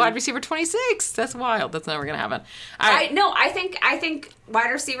drop to the wide him. receiver 26. That's wild. That's never going to happen. I think wide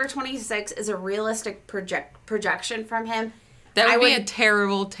receiver 26 is a realistic projection from him. That would be a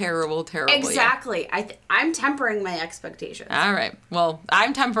terrible, terrible, terrible Exactly. I'm tempering my expectations. All right. Well,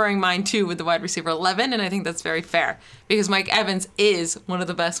 I'm tempering mine, too, with the wide receiver 11, and I think that's very fair. Because Mike Evans is one of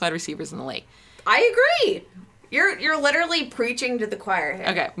the best wide receivers in the league. I agree. You're literally preaching to the choir here.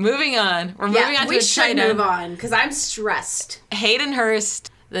 Okay, moving on. We're moving on to a tight end. We should move on, because I'm stressed. Hayden Hurst,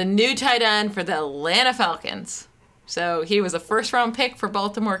 the new tight end for the Atlanta Falcons. So he was a first-round pick for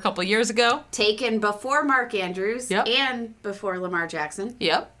Baltimore a couple years ago. Taken before Mark Andrews and before Lamar Jackson.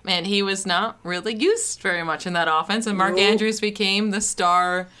 Yep, and he was not really used very much in that offense. And Mark Andrews became the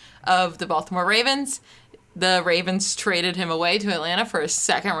star of the Baltimore Ravens. The Ravens traded him away to Atlanta for a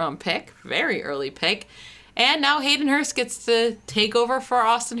second-round pick, very early pick. And now Hayden Hurst gets to take over for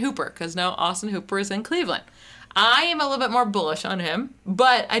Austin Hooper because now Austin Hooper is in Cleveland. I am a little bit more bullish on him,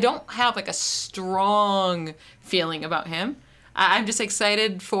 but I don't have like a strong feeling about him. I'm just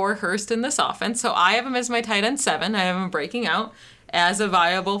excited for Hurst in this offense. So I have him as my tight end 7. I have him breaking out as a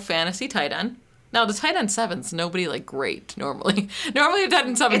viable fantasy tight end. Now, the tight end 7's nobody like great normally. Normally, a tight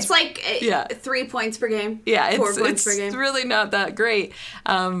end 7's... It's like 3 points per game. Yeah, 4 points per game. It's really not that great.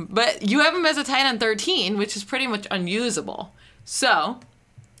 But you have him as a tight end 13, which is pretty much unusable. So,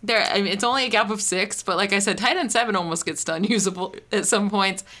 it's only a gap of 6, but like I said, tight end 7 almost gets to unusable at some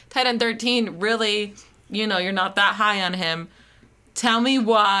points. Tight end 13, really, you're not that high on him. Tell me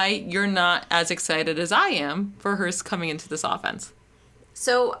why you're not as excited as I am for Hurst coming into this offense.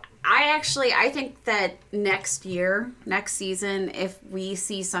 So... I think that next season, if we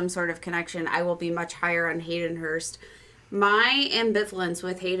see some sort of connection, I will be much higher on Hayden Hurst. My ambivalence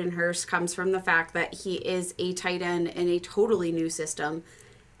with Hayden Hurst comes from the fact that he is a tight end in a totally new system.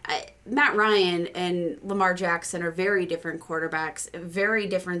 Matt Ryan and Lamar Jackson are very different quarterbacks, very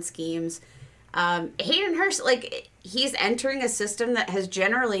different schemes. Hayden Hurst, he's entering a system that has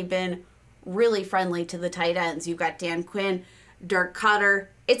generally been really friendly to the tight ends. You've got Dan Quinn, Dirk Koetter.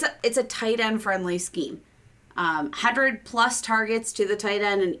 It's a tight end friendly scheme. 100+ targets to the tight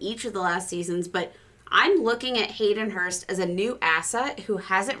end in each of the last seasons, but I'm looking at Hayden Hurst as a new asset who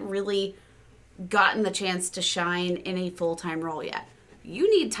hasn't really gotten the chance to shine in a full-time role yet.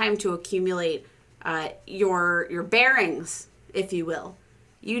 You need time to accumulate your bearings, if you will.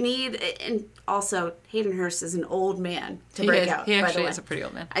 You need, and also Hayden Hurst is an old man to break out. He actually is a pretty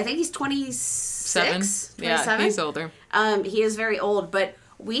old man. I think he's 26. 27? Yeah, he's older. He is very old, but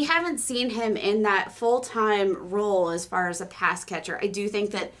we haven't seen him in that full-time role as far as a pass catcher. I do think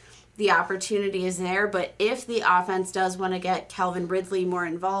that the opportunity is there, but if the offense does want to get Calvin Ridley more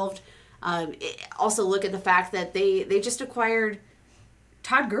involved, also look at the fact that they just acquired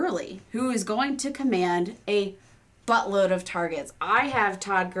Todd Gurley, who is going to command a buttload of targets. I have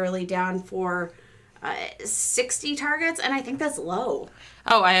Todd Gurley down for 60 targets, and I think that's low.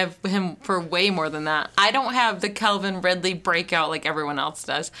 Oh, I have him for way more than that. I don't have the Calvin Ridley breakout like everyone else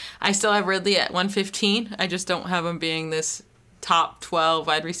does. I still have Ridley at 115. I just don't have him being this top 12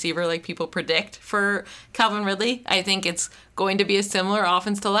 wide receiver like people predict for Calvin Ridley. I think it's going to be a similar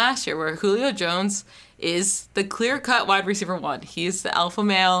offense to last year where Julio Jones is the clear-cut wide receiver 1. He's the alpha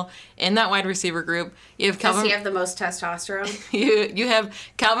male in that wide receiver group. You have Does he have the most testosterone? You have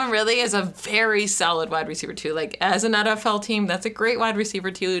Calvin Ridley as a very solid wide receiver 2. Like, as an NFL team, that's a great wide receiver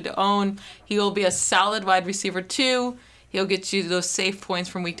 2 to own. He will be a solid wide receiver 2. He'll get you those safe points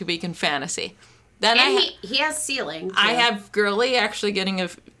from week to week in fantasy. Then he has ceiling, too. I have Gurley actually getting a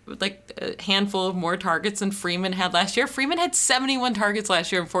handful of more targets than Freeman had last year. Freeman had 71 targets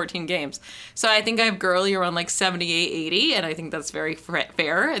last year in 14 games. So I think I have Gurley around 78, 80, and I think that's very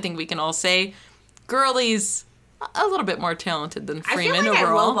fair. I think we can all say Gurley's a little bit more talented than Freeman overall. I feel like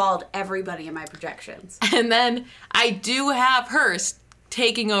overall. I lowballed everybody in my projections. And then I do have Hurst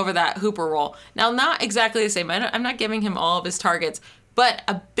taking over that Hooper role. Now, not exactly the same. I'm not giving him all of his targets, but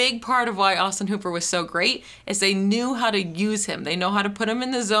a big part of why Austin Hooper was so great is they knew how to use him. They know how to put him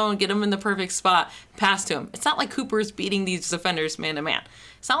in the zone, get him in the perfect spot, pass to him. It's not like Hooper's beating these defenders man-to-man.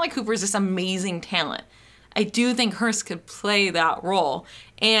 It's not like Hooper's this amazing talent. I do think Hurst could play that role.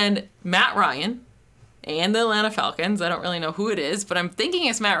 And Matt Ryan and the Atlanta Falcons, I don't really know who it is, but I'm thinking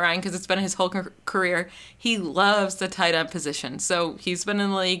it's Matt Ryan because it's been his whole career. He loves the tight end position. So he's been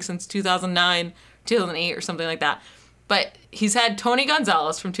in the league since 2009, 2008 or something like that. But he's had Tony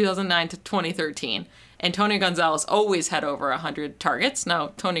Gonzalez from 2009 to 2013. And Tony Gonzalez always had over 100 targets.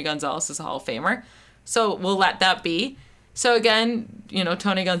 Now, Tony Gonzalez is a Hall of Famer. So we'll let that be. So again,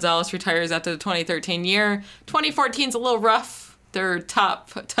 Tony Gonzalez retires after the 2013 year. 2014's a little rough. Their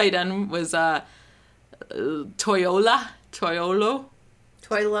top tight end was Toilolo.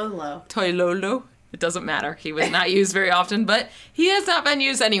 It doesn't matter. He was not used very often, but he has not been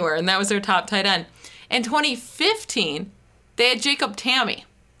used anywhere, and that was their top tight end. In 2015, they had Jacob Tamme.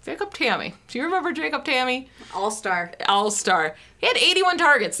 Do you remember Jacob Tamme? All-star. He had 81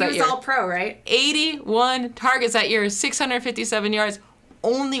 targets that year. He was all-pro, right? 81 targets that year, 657 yards,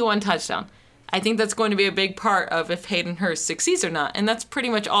 only 1 touchdown. I think that's going to be a big part of if Hayden Hurst succeeds or not, and that's pretty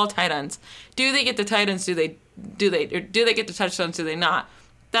much all tight ends. Do they get the tight ends? Do they get the touchdowns? Do they not?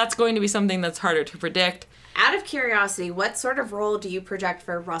 That's going to be something that's harder to predict. Out of curiosity, what sort of role do you project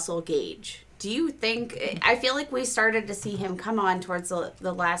for Russell Gage? Do you think, I feel like we started to see him come on towards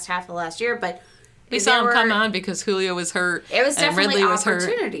the last half of last year, but we saw him come on because Julio was hurt. It was and definitely Ridley an was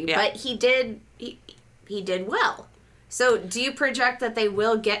opportunity, hurt. Yeah. but he he did well. So do you project that they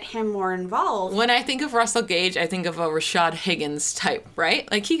will get him more involved? When I think of Russell Gage, I think of a Rashad Higgins type, right?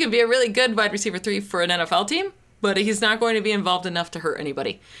 Like, he could be a really good wide receiver 3 for an NFL team, but he's not going to be involved enough to hurt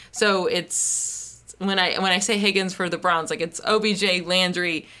anybody. So it's, when I say Higgins for the Browns, like, it's OBJ,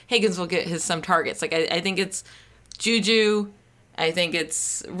 Landry, Higgins will get some targets. Like, I think it's Juju, I think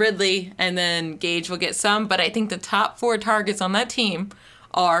it's Ridley, and then Gage will get some, but I think the top 4 targets on that team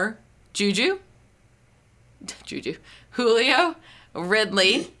are Juju, Julio,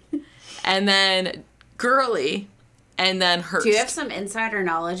 Ridley, and then Gurley, and then Hurst. Do you have some insider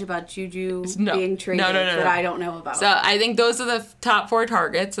knowledge about Juju being traded No. that I don't know about? So I think those are the top 4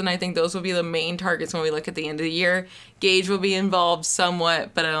 targets, and I think those will be the main targets when we look at the end of the year. Gage will be involved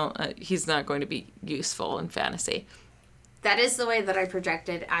somewhat, but he's not going to be useful in fantasy. That is the way that I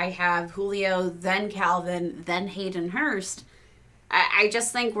projected. I have Julio, then Calvin, then Hayden Hurst. I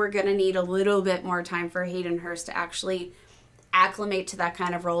just think we're going to need a little bit more time for Hayden Hurst to actually acclimate to that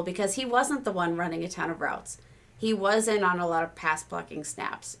kind of role, because he wasn't the one running a ton of routes. He was in on a lot of pass blocking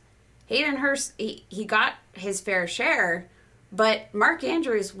snaps. Hayden Hurst, he got his fair share, but Mark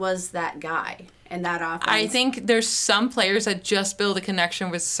Andrews was that guy in that offense. I think there's some players that just build a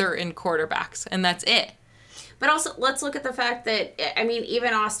connection with certain quarterbacks, and that's it. But also, let's look at the fact that, I mean,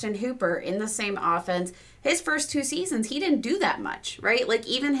 even Austin Hooper in the same offense, his first 2 seasons, he didn't do that much, right? Like,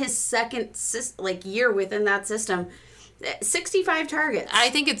 even his second year within that system, 65 targets.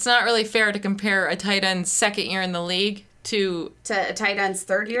 I think it's not really fair to compare a tight end's second year in the league to a tight end's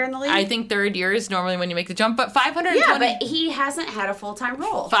third year in the league? I think third year is normally when you make the jump, but 520... Yeah, but he hasn't had a full-time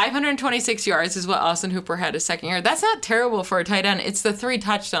role. 526 yards is what Austin Hooper had his second year. That's not terrible for a tight end. It's the 3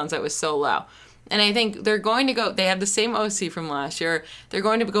 touchdowns that was so low. And I think they're going to go, they have the same OC from last year. They're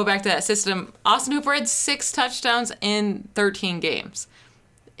going to go back to that system. Austin Hooper had 6 touchdowns in 13 games.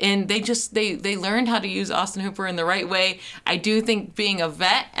 And they learned how to use Austin Hooper in the right way. I do think being a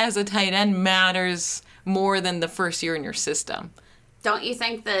vet as a tight end matters more than the first year in your system. Don't you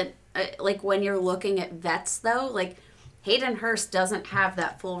think that, when you're looking at vets, though, like, Hayden Hurst doesn't have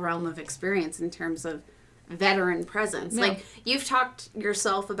that full realm of experience in terms of veteran presence. No. Like, you've talked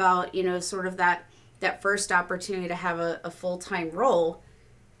yourself about, sort of that first opportunity to have a full-time role.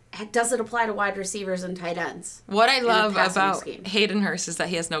 Does it apply to wide receivers and tight ends? What I love passing about scheme? Hayden Hurst is that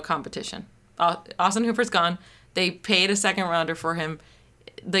he has no competition. Austin Hooper's gone. They paid a second rounder for him.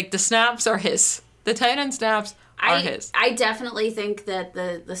 Like, the snaps are his. The tight end snaps are his. I definitely think that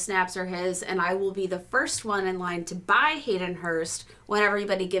the snaps are his, and I will be the first one in line to buy Hayden Hurst when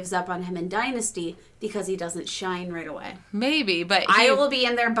everybody gives up on him in Dynasty, because he doesn't shine right away. Maybe, but I will be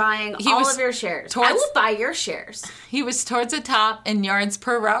in there buying all of your shares. I will buy your shares. He was towards the top in yards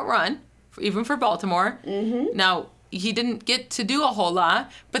per route run, even for Baltimore. Mm-hmm. Now, he didn't get to do a whole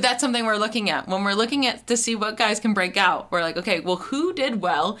lot, but that's something we're looking at. When we're looking at to see what guys can break out, we're like, okay, well, who did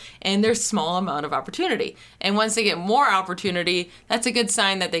well in their small amount of opportunity? And once they get more opportunity, that's a good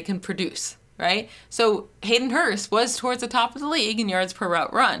sign that they can produce, right? So Hayden Hurst was towards the top of the league in yards per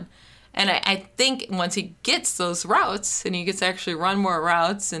route run. And I think once he gets those routes and he gets to actually run more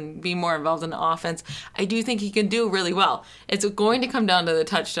routes and be more involved in the offense, I do think he can do really well. It's going to come down to the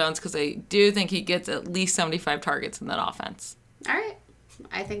touchdowns, because I do think he gets at least 75 targets in that offense. All right.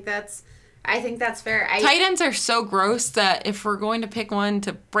 I think that's fair. Tight ends are so gross that if we're going to pick one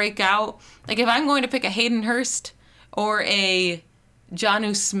to break out, like if I'm going to pick a Hayden Hurst or a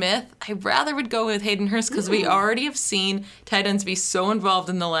Jonnu Smith, I rather would go with Hayden Hurst, because we already have seen tight ends be so involved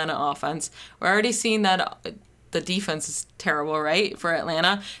in the Atlanta offense. We're already seeing that the defense is terrible, right, for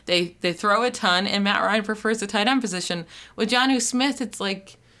Atlanta. They throw a ton, and Matt Ryan prefers the tight end position. With Jonnu Smith, it's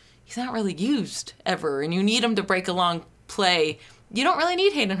like he's not really used ever, and you need him to break a long play. You don't really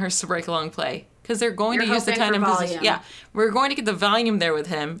need Hayden Hurst to break a long play, because they're going to use the tight end position. Yeah, we're going to get the volume there with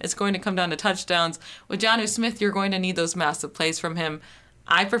him. It's going to come down to touchdowns. With Jonnu Smith, you're going to need those massive plays from him.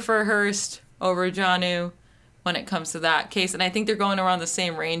 I prefer Hurst over Jonnu when it comes to that case, and I think they're going around the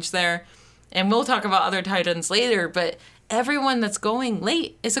same range there. And we'll talk about other tight ends later, but everyone that's going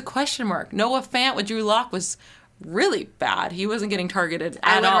late is a question mark. Noah Fant with Drew Lock was really bad. He wasn't getting targeted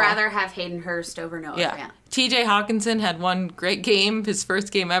at all. I would rather have Hayden Hurst over Noah Fant. TJ Hawkinson had one great game, his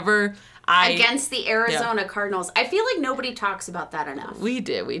first game ever. Against the Arizona Cardinals. I feel like nobody talks about that enough. We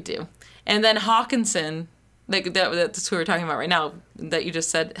do. And then Hawkinson, like that's who we're talking about right now, that you just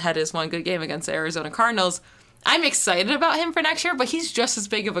said had his one good game against the Arizona Cardinals. I'm excited about him for next year, but he's just as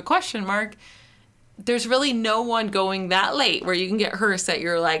big of a question mark. There's really no one going that late where you can get Hurst that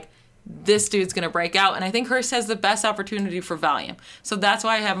you're like, this dude's going to break out. And I think Hurst has the best opportunity for volume. So that's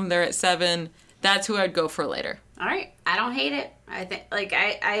why I have him there at 7. That's who I'd go for later. All right. I don't hate it. I think,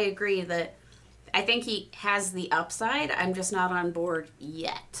 I agree that I think he has the upside. I'm just not on board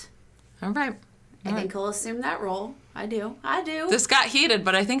yet. All right. I think he'll assume that role. I do. This got heated,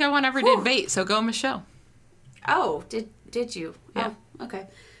 but I think I won every debate, so go Michelle. Oh, did you? Yeah. Oh, okay.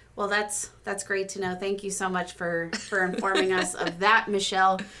 Well, that's great to know. Thank you so much for informing us of that,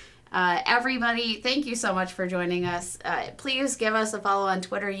 Michelle. Everybody, thank you so much for joining us. Please give us a follow on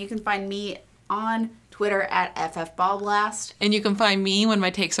Twitter. You can find me on Twitter at FFBallblast. And you can find me when my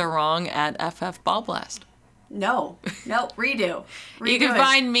takes are wrong at FFBallblast. No, redo. You can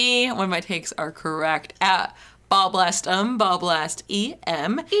find me when my takes are correct at Ballblast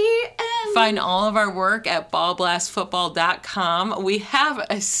EM. Find all of our work at ballblastfootball.com. We have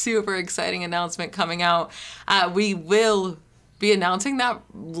a super exciting announcement coming out. We will be announcing that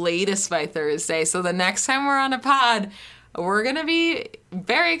latest by Thursday. So the next time we're on a pod, we're going to be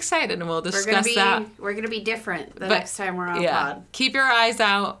very excited and we'll discuss that. We're going to be different next time we're on a pod. Keep your eyes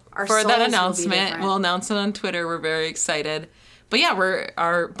out for that announcement. We'll announce it on Twitter. We're very excited. But yeah,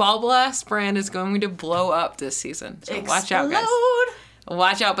 our Ball Blast brand is going to blow up this season. So watch out, guys.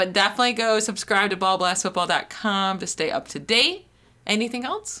 Watch out, but definitely go subscribe to ballblastfootball.com to stay up to date. Anything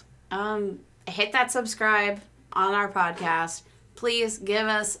else? Hit that subscribe on our podcast. Please give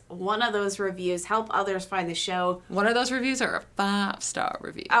us one of those reviews. Help others find the show. One of those reviews are a 5-star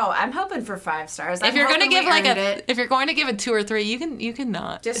review. Oh, I'm hoping for 5 stars. If you're going to give if you're going to give it 2 or 3, you can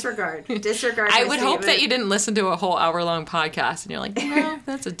not disregard. I would hope that you didn't listen to a whole hour-long podcast and you're like, no,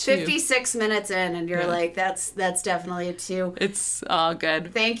 that's a 2. 56 minutes in, and you're like, that's definitely a 2. It's all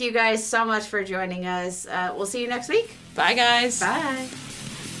good. Thank you guys so much for joining us. We'll see you next week. Bye, guys. Bye.